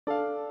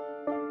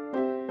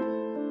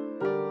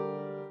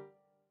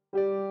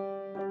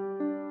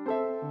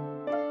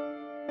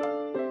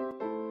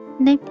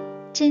name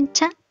Jin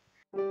Chen.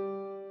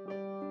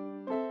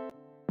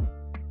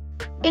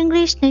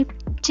 English name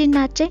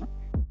Gina Jin.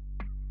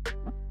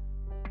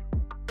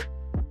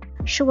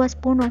 She was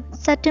born on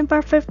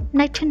September 5,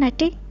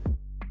 1990.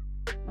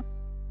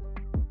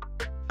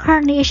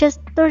 Currently ages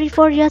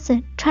 34 years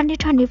in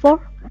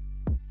 2024.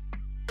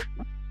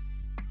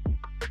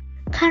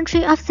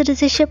 Country of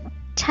citizenship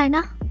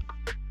China.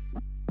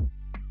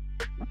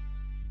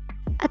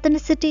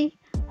 Ethnicity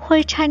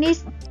Hui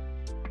Chinese.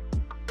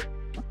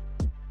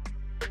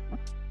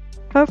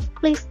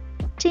 Birthplace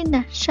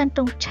China,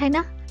 Shandong,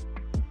 China.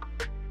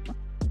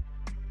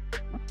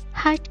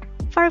 Height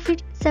 5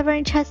 feet 7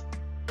 inches.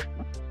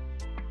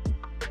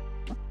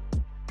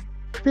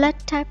 Blood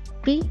type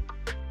B.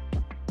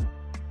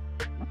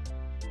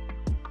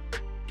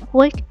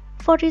 Weight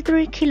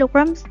 43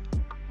 kilograms.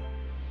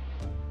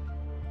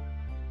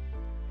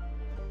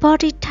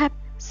 Body type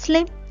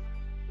slim.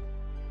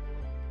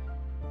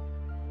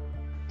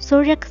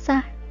 Zodiac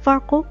sign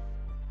Virgo.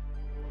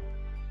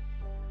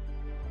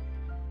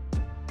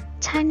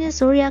 Chinese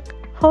zodiac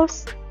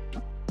horse.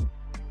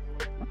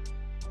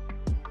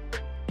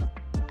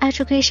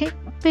 Education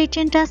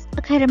Beijing Dance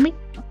Academy.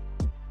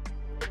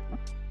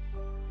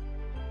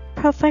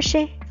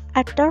 Profession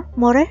actor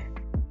model.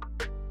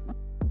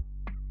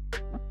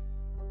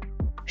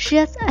 She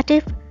is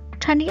active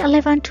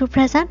 2011 to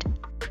present.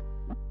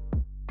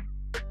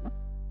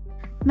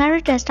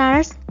 Married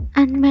status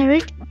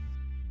unmarried.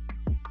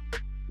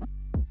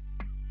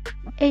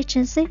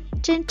 Agency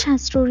Jin Chen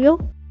Studio.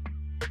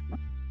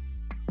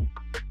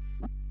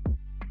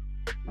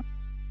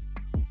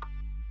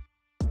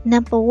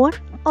 Number 1.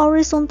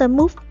 Always on the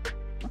move.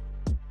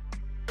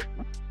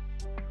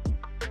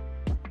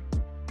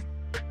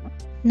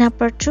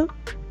 Number 2.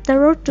 The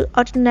road to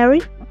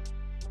ordinary.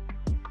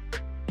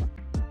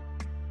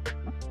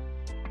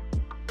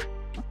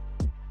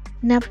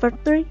 Number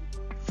 3.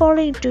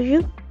 Falling to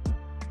you.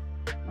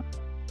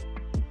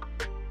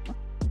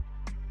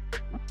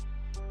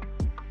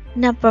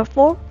 Number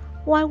 4.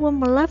 Why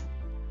women love.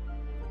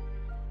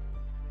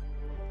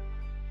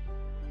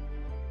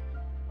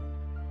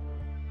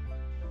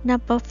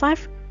 Number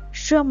 5.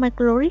 Show my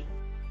glory.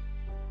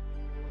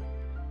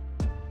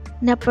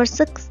 Number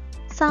 6.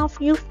 Sound of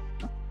youth.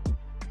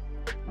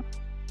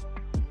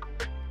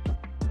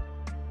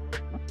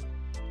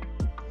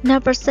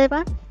 Number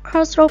 7.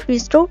 Crossroad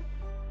Bistro.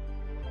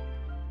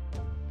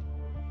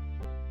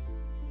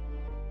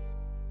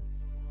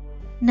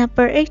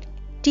 Number 8.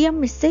 Dear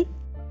Missy.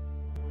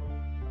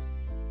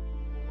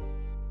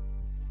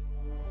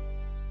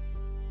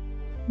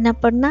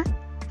 Number 9.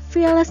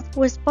 Fearless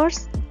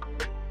Whispers.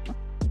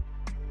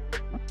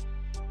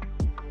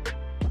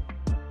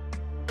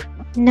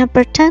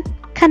 Number 10.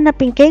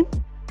 Kidnapping Game.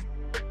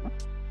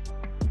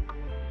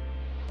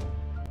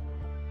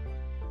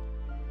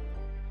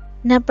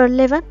 Number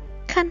 11.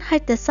 Can't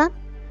Hide the Sun.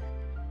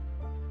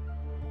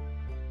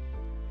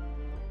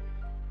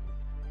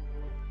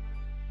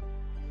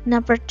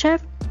 Number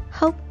 12.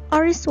 Hope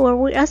always were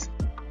with us.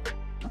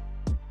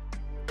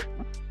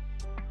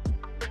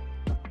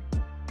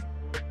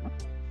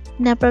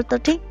 Number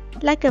 13.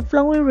 Like a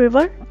flowing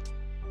river.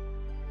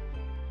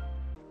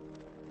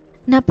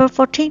 Number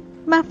 14.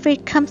 My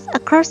feet comes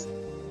across.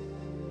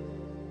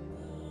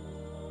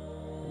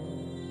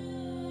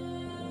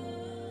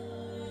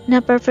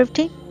 Number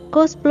 15.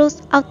 Ghost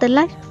blows out the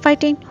light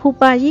fighting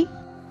Hubayi.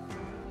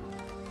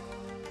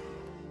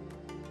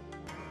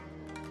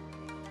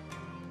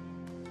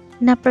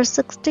 Number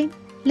 16.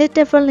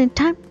 Little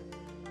Valentine.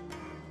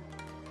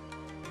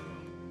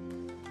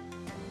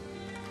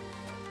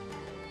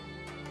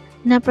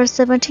 Number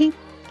 17.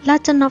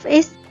 Legend of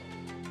Ace.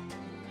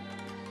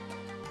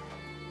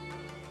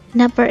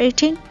 Number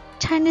 18.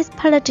 Chinese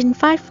Paladin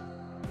 5.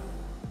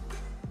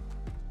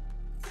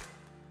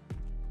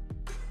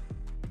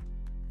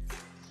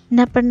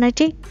 Number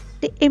 19.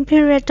 The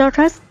Imperial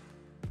Daughters.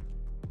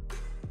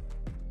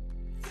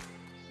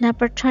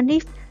 Number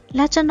 20.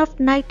 Legend of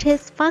Nightingale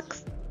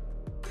Fox.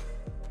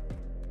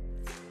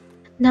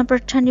 Number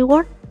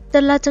 21.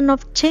 The Legend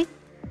of Qing.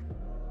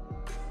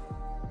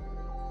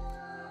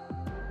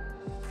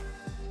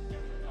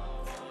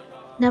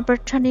 Number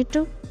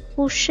 22.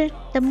 Wu Shi,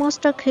 the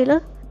Monster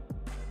Killer.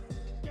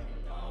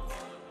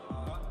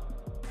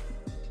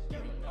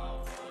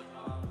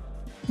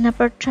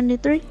 Number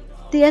 23.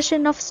 The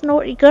Ascent of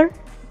Snow Eagle.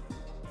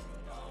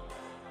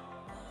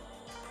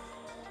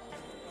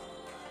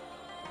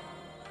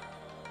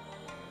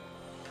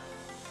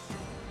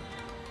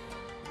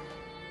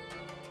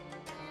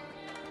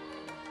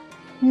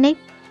 Name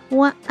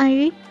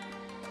Wang.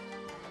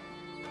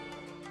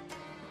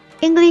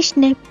 English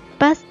name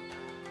Buzz.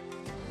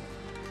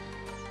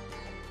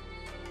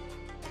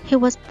 He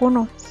was born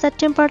on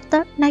September 3,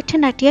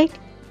 1998.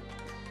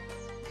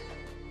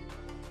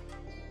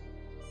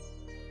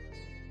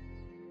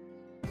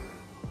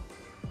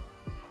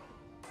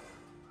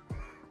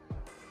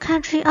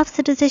 Country of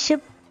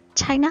citizenship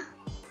China.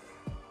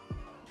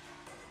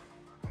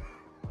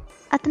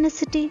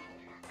 Ethnicity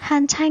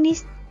Han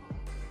Chinese.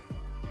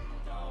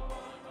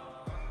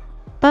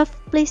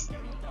 Birthplace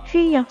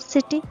Riyao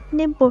City,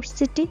 Ningbo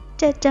City,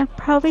 Zhejiang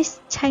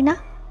Province,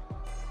 China.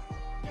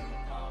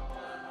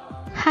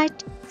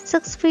 Height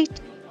 6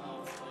 feet.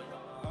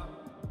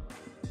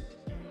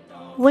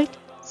 Weight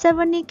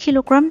 70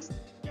 kilograms.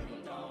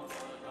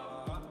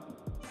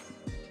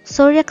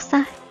 Zodiac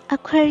sign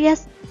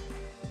Aquarius.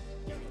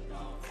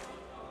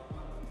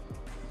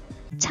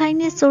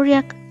 Chinese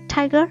zodiac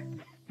Tiger.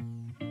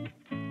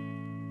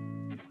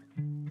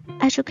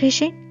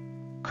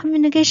 Education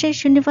Communication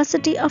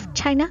University of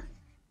China.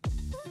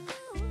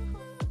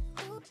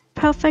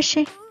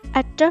 Profession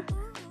Actor.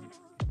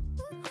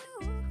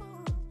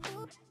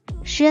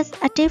 She is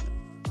active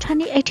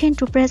 2018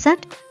 to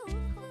present.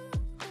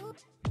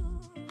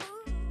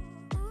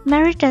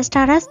 Marital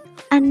status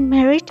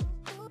unmarried.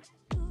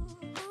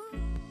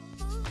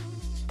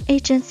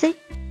 Agency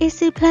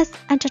Easy Plus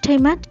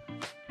Entertainment.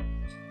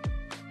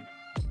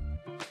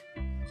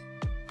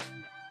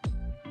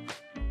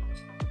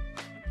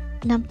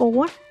 Number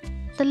 1.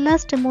 The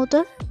Last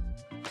Model.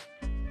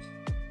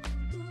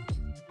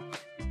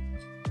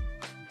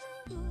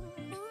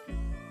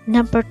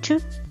 Number 2.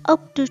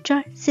 Up to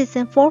Try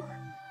Season 4.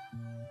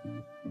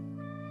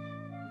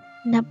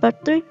 Number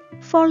 3.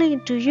 Falling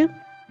Into You.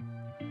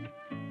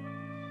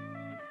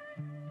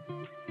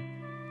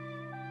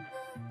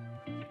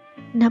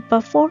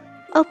 Number 4.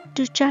 Up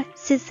to Try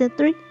Season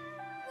 3.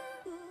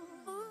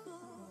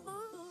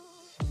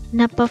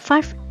 Number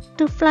 5.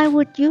 To Fly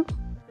With You.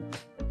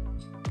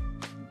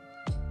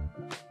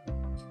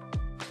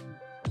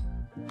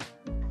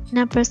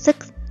 Number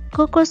 6.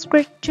 Coco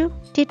Squid 2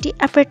 TT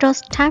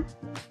Apparatus Time.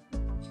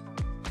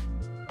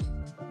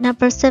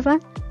 Number 7.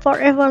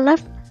 Forever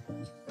Love.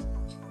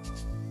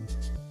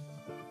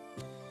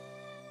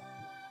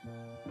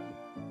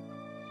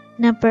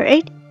 Number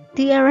 8.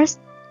 The Arrest.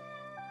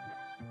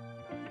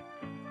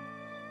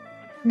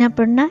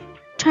 Number 9.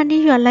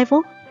 20 Your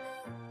Level.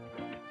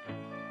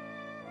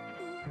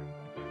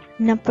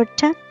 Number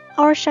 10.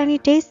 Our Shiny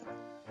Days.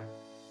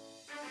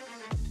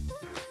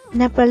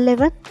 Number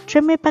 11.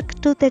 Dreaming Back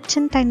to the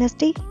Qing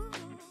Dynasty.